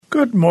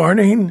Good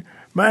morning.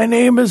 My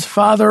name is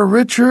Father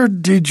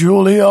Richard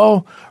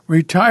DiGiulio,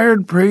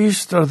 retired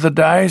priest of the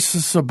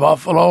Diocese of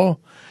Buffalo,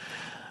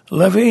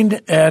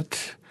 living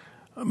at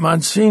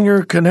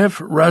Monsignor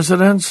Caniff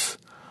Residence,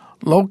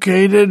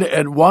 located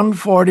at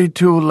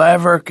 142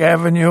 Laverick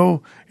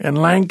Avenue in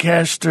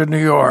Lancaster,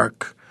 New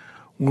York.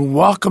 We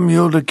welcome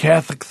you to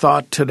Catholic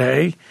Thought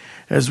today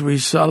as we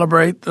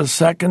celebrate the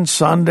second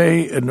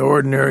Sunday in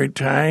Ordinary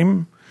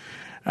Time.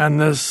 On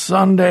this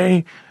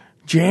Sunday,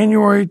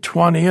 January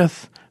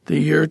 20th, the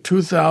year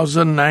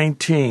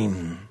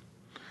 2019.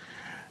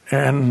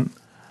 And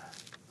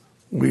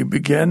we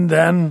begin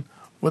then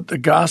with the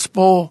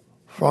Gospel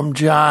from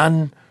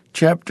John,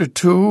 chapter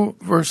 2,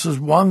 verses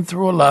 1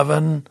 through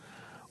 11,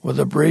 with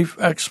a brief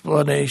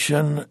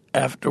explanation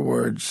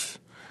afterwards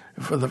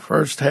for the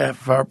first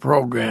half of our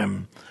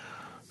program.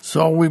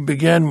 So we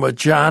begin with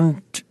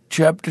John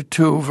chapter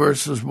 2,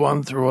 verses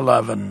 1 through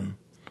 11.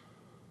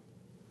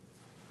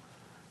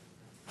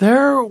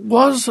 There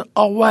was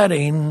a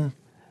wedding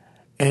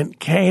in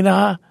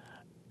Cana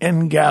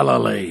in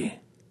Galilee,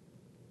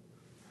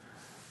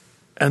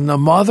 and the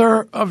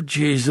mother of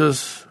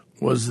Jesus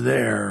was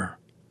there.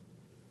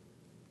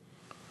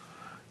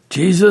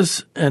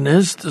 Jesus and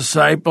his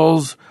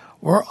disciples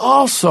were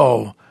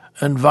also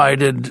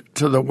invited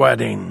to the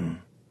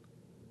wedding.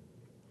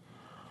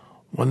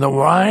 When the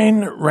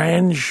wine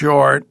ran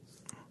short,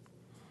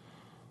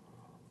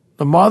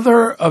 the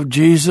mother of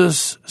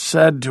Jesus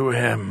said to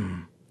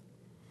him,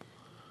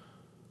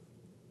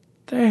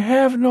 "They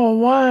have no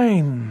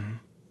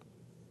wine."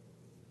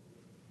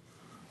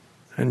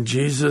 And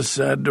Jesus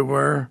said to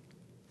her,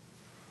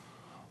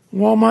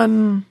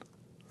 "Woman,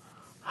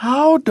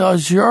 how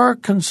does your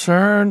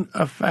concern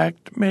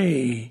affect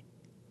me?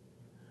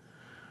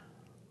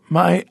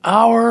 My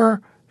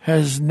hour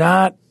has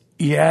not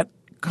yet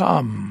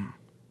come."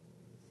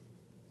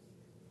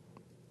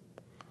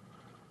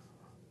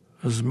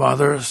 His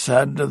mother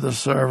said to the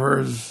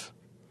servers,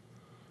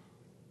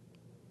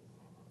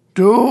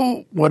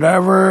 "Do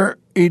whatever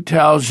he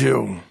tells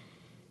you."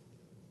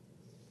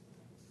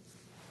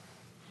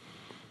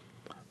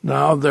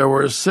 Now there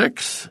were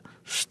 6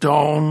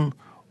 stone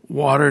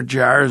water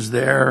jars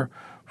there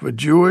for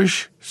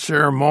Jewish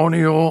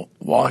ceremonial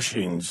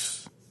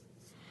washings,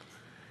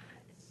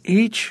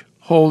 each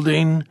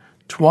holding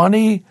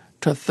 20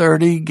 to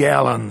 30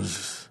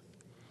 gallons.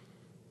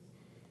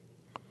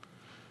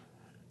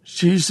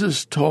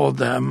 Jesus told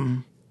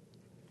them,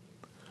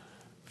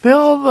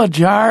 "Fill the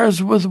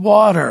jars with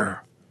water."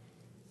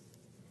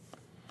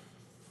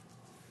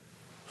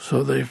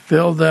 So they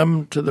filled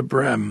them to the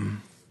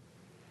brim.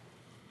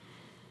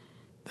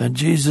 Then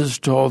Jesus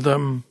told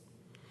them,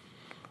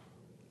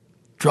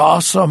 "Draw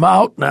some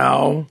out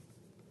now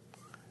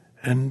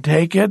and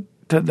take it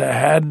to the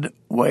head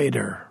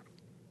waiter."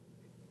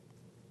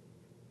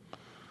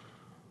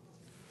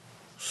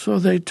 So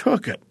they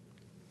took it.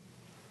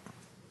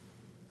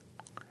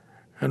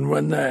 And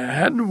when the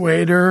head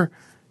waiter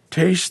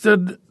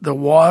tasted the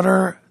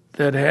water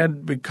that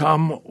had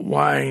become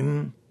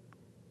wine,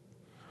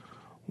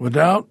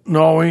 without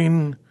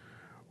knowing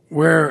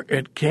where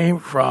it came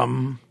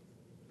from,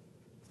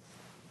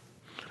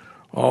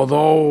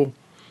 although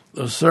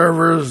the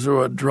servers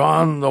who had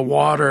drawn the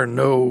water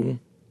knew,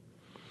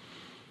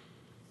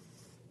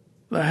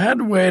 the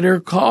head waiter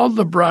called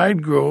the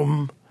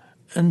bridegroom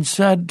and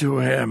said to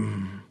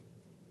him,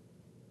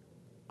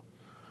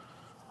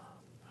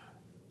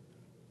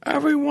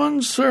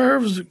 "Everyone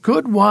serves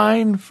good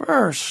wine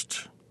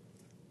first.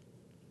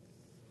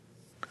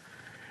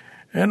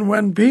 And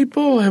when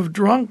people have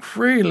drunk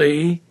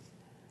freely,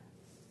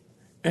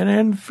 an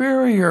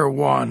inferior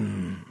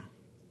one.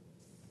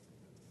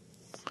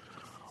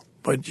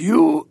 But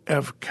you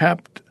have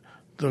kept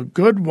the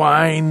good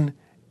wine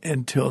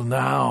until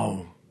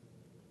now."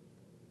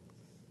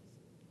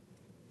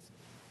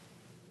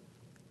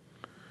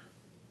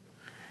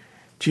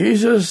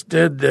 Jesus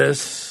did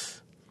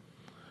this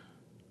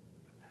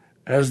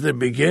as the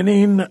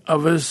beginning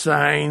of his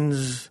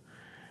signs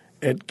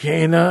at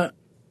Cana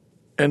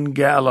in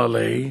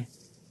Galilee,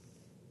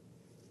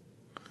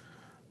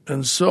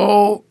 and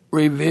so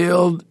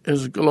revealed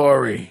his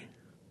glory.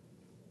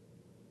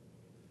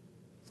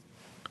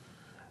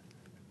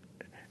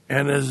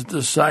 And his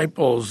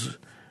disciples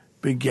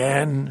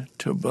began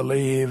to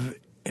believe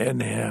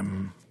in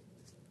him.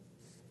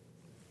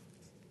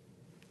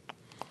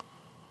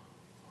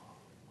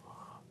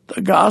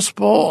 The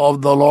Gospel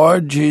of the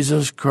Lord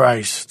Jesus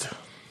Christ.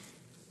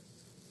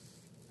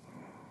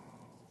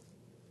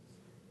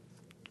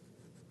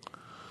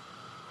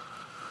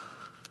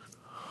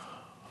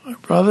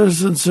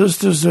 Brothers and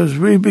sisters, as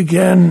we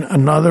begin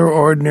another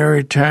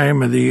ordinary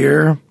time of the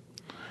year,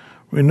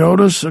 we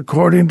notice,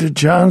 according to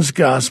John's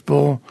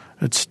Gospel,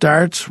 it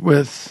starts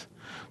with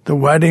the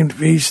wedding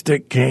feast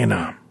at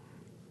Cana.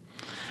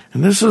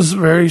 And this is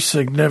very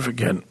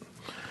significant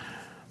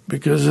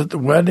because at the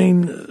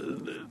wedding,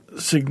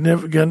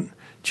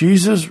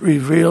 Jesus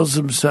reveals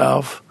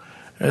himself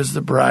as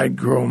the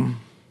bridegroom,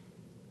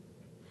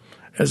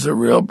 as a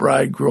real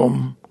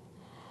bridegroom,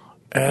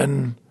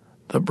 and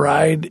The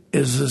bride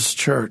is his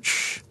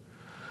church.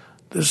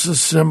 This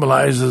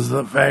symbolizes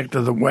the fact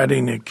of the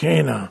wedding at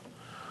Cana.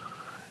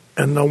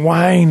 And the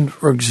wine,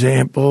 for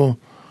example,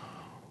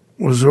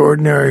 was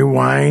ordinary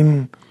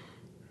wine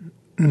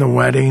in the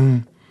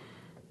wedding.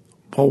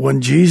 But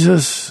when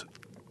Jesus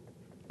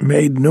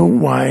made new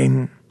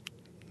wine,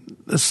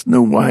 this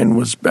new wine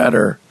was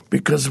better,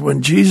 because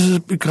when Jesus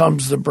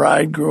becomes the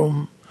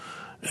bridegroom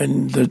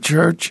and the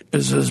church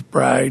is his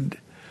bride,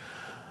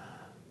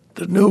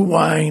 the new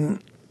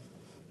wine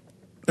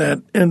that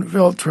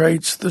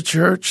infiltrates the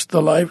church,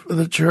 the life of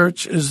the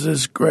church, is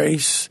this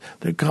grace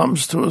that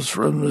comes to us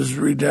from his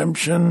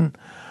redemption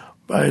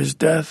by his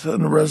death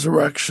and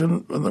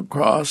resurrection on the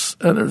cross,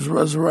 and his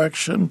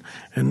resurrection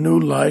and new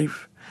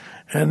life,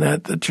 and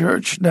that the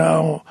church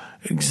now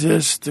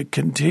exists to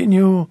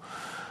continue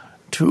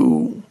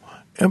to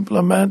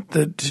implement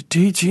the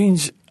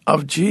teachings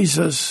of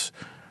Jesus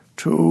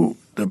to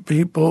the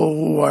people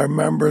who are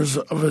members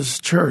of his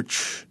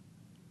church.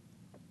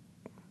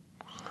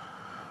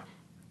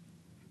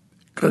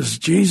 Because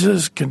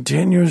Jesus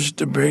continues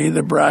to be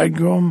the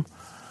bridegroom,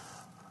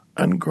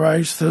 and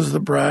Christ as the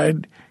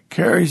bride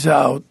carries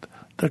out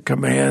the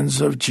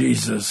commands of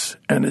Jesus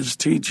and his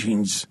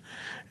teachings.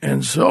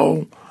 And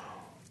so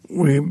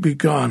we've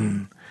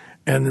begun.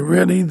 And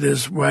really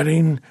this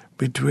wedding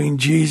between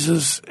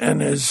Jesus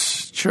and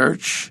his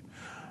church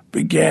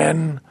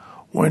began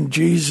when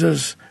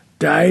Jesus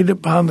died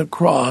upon the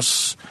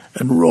cross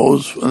and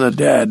rose from the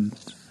dead.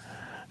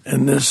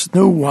 And this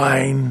new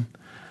wine,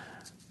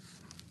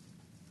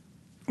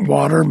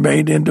 water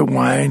made into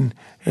wine,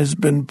 has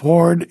been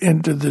poured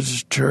into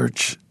this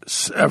church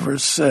ever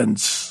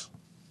since.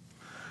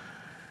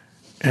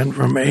 And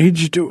from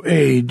age to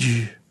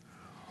age,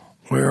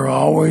 we're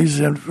always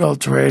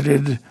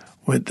infiltrated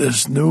with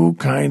this new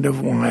kind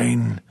of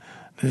wine,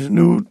 this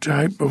new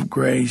type of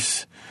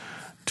grace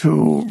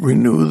to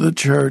renew the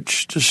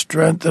church, to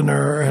strengthen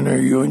her in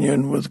her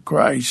union with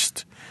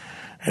Christ,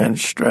 and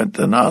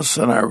strengthen us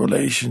in our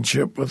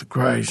relationship with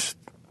Christ.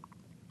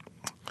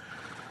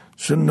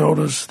 So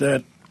notice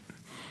that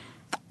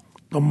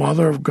the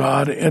Mother of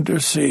God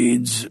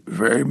intercedes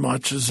very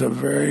much as a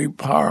very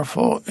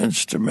powerful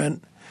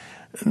instrument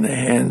in the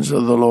hands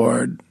of the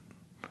Lord,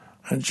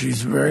 and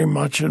she's very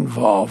much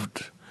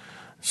involved.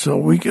 So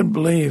we can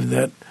believe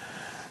that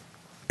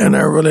in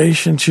our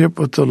relationship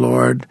with the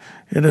Lord,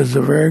 it is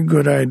a very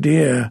good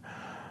idea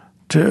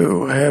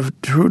to have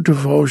true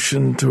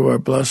devotion to our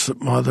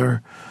Blessed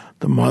Mother,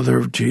 the Mother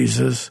of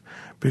Jesus,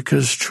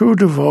 because true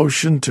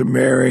devotion to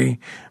Mary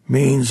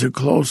means a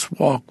close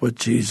walk with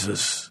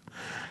Jesus.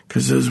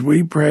 Because as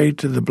we pray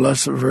to the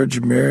Blessed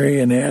Virgin Mary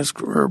and ask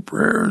for her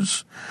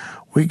prayers,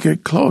 we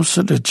get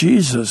closer to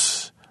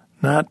Jesus,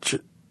 not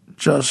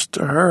just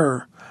to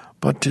her,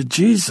 but to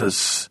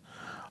Jesus,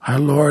 our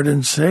Lord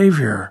and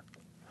Savior,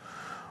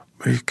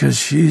 because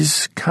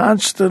she's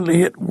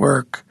constantly at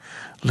work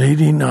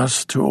leading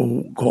us to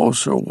a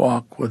closer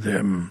walk with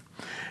him.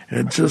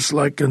 And just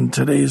like in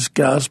today's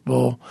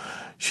gospel,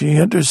 she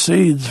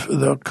intercedes for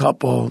the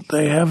couple.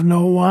 They have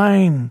no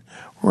wine.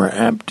 We're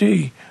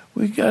empty.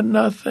 We got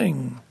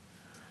nothing.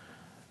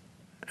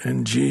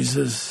 And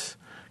Jesus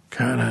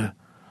kind of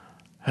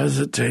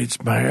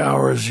hesitates. My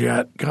hour is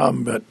yet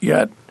come, but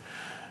yet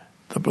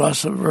the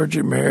Blessed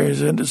Virgin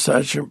Mary's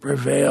intercession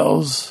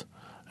prevails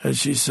as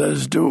she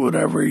says, do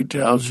whatever he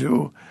tells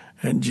you,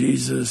 and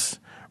Jesus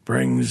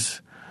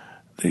brings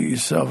the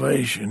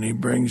salvation. He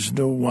brings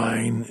new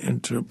wine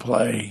into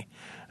play.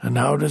 And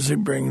how does he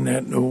bring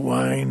that new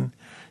wine?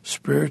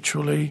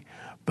 Spiritually,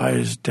 by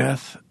his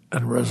death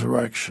and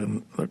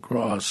resurrection, the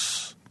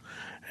cross.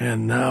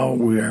 And now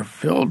we are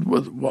filled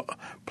with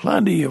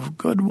plenty of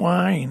good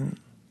wine.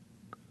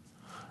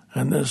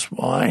 And this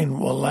wine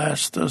will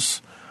last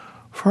us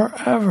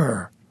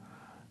forever.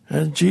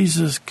 And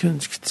Jesus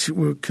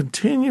will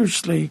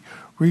continuously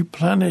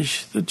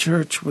replenish the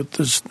church with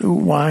this new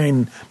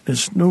wine,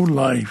 this new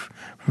life.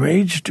 From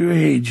age to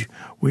age,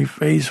 we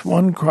face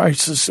one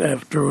crisis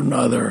after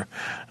another.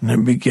 In the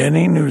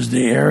beginning, it was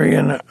the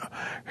Arian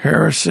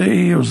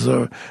heresy. It was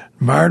the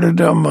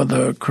martyrdom of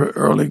the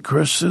early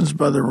Christians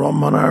by the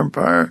Roman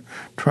Empire,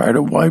 try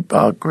to wipe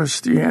out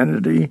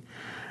Christianity.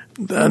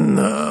 Then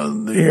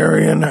the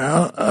Arian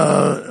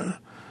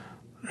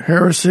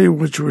heresy,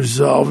 which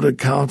resolved at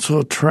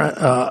Council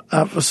of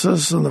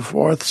Ephesus in the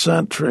 4th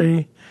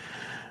century.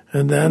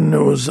 And then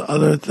there was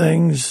other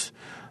things.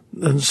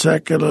 Then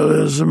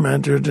secularism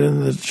entered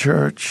in the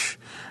church.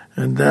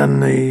 And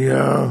then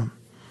the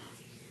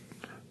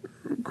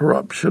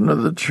corruption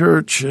of the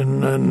church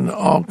and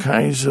all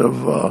kinds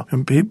of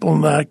and people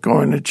not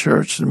going to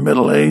church in the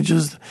Middle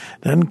Ages.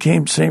 Then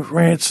came St.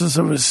 Francis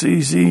of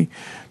Assisi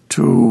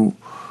to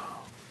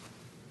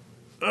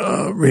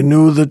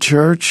renew the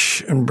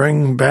church and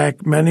bring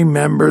back many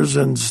members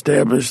and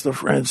establish the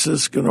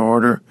Franciscan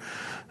order,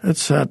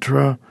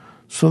 etc.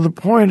 So the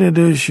point at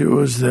issue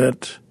is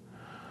that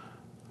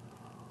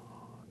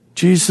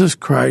Jesus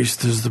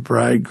Christ is the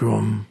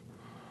bridegroom.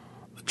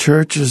 The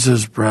church is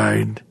his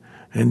bride.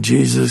 And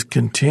Jesus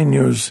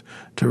continues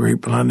to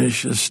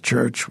replenish his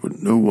church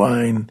with new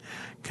wine,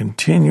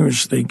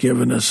 continuously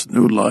giving us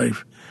new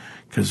life,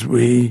 because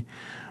we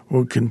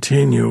will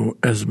continue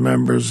as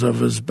members of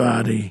his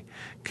body,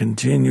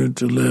 continue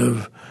to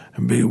live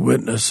and be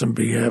witness on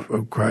behalf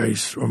of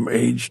Christ from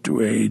age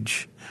to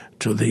age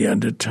till the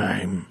end of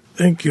time.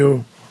 Thank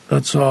you.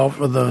 That's all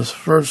for the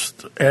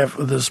first half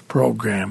of this program.